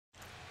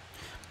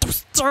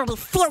dirty,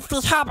 filthy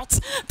hobbits!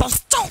 They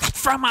stole it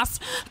from us!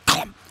 Get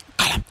 'em!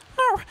 Get 'em!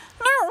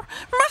 No!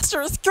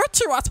 Master is good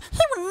to us! He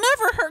will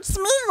never hurt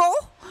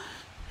Smeagol!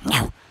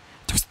 No!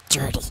 Those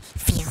dirty,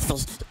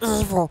 filthy,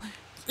 evil,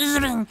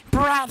 eating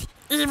bread,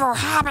 evil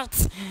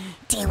hobbits!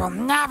 They will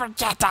never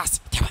get us!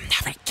 They will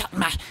never get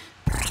my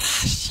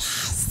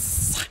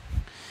precious!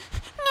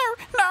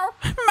 No!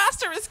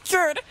 Master is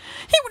good!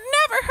 He will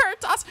never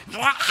hurt us!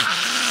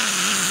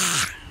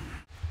 Yahoo!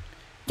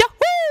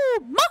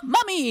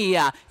 Mamma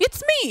mia!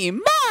 It's me,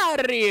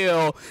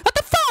 Mario! At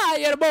the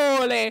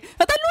fireball!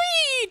 At the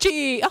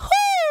Luigi!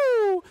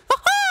 Ahoo!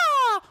 Aha!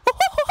 Oh! Ho,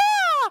 ho,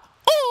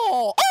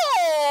 ho!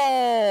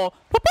 Oh!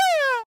 Papa!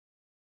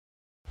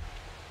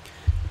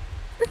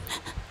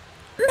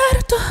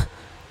 Naruto!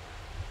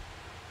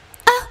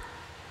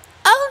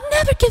 I'll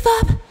never give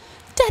up!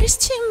 That is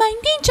to my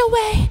ninja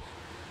way!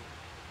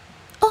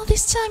 All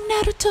this time,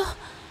 Naruto,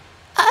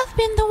 I've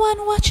been the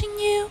one watching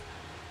you,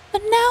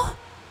 and now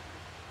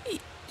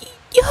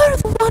you're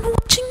the one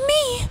watching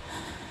me.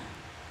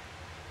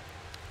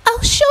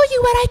 I'll show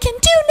you what I can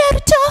do,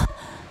 Naruto!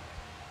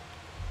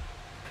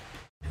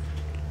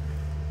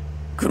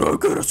 Can I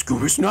get a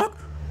Scooby snack?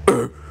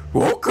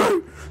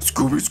 Okay.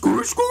 Scooby,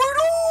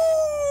 no!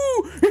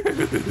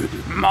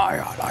 My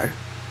ally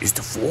is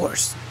the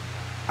Force,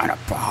 and a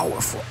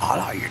powerful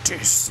ally it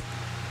is.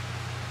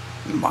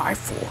 My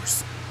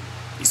Force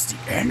is the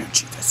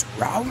energy that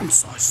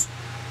surrounds us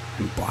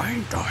and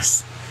binds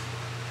us.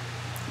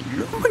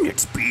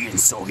 Illuminates being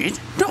so it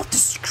not the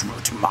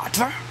secret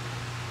matter.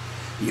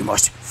 You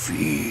must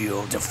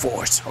feel the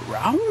Force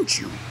around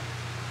you.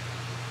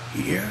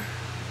 Here,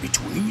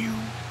 between you,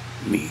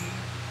 me,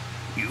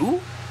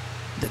 you,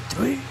 the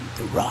tree,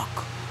 the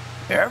rock,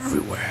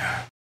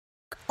 everywhere.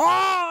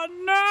 Oh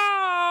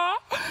no!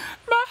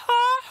 My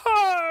heart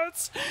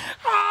hurts!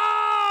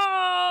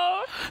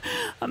 Oh!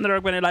 And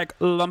they're gonna like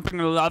lumping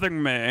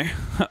loving me.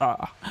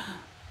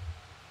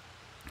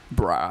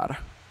 Brad.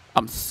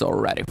 I'm so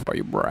ready for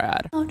you,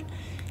 Brad.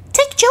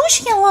 Take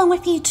Joshi along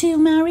with you too,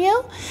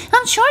 Mario.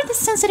 I'm sure the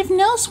sensitive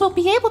nose will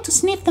be able to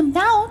sniff them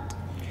out.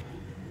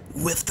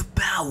 With the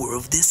power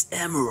of this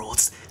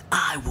emeralds,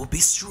 I will be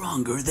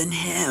stronger than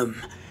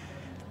him.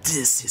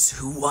 This is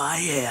who I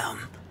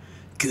am.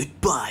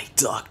 Goodbye,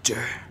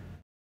 Doctor.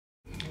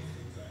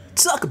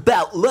 Talk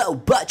about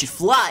low-budget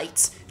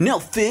flights, no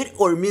food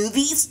or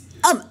movies.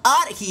 I'm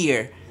out of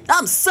here.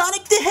 I'm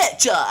Sonic the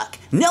Hedgehog.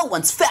 No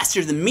one's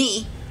faster than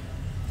me.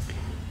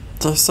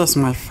 This is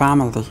my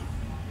family.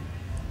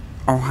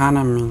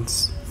 Ohana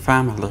means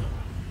family.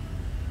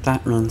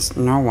 That means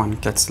no one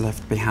gets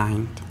left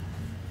behind.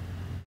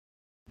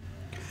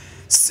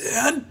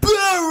 Sand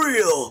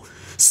burial!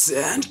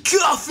 Sand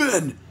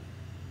coffin!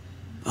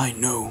 I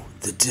know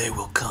the day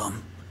will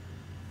come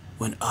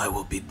when I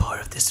will be part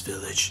of this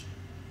village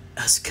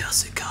as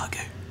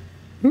Kazekage.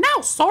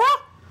 Now, Sora,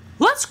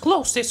 let's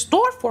close this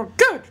door for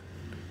good.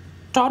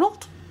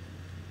 Donald?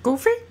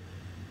 Goofy?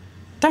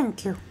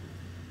 Thank you.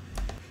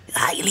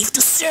 I live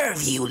to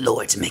serve you,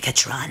 Lord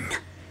Megatron.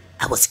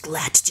 I was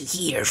glad to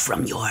hear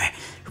from your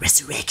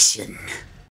resurrection.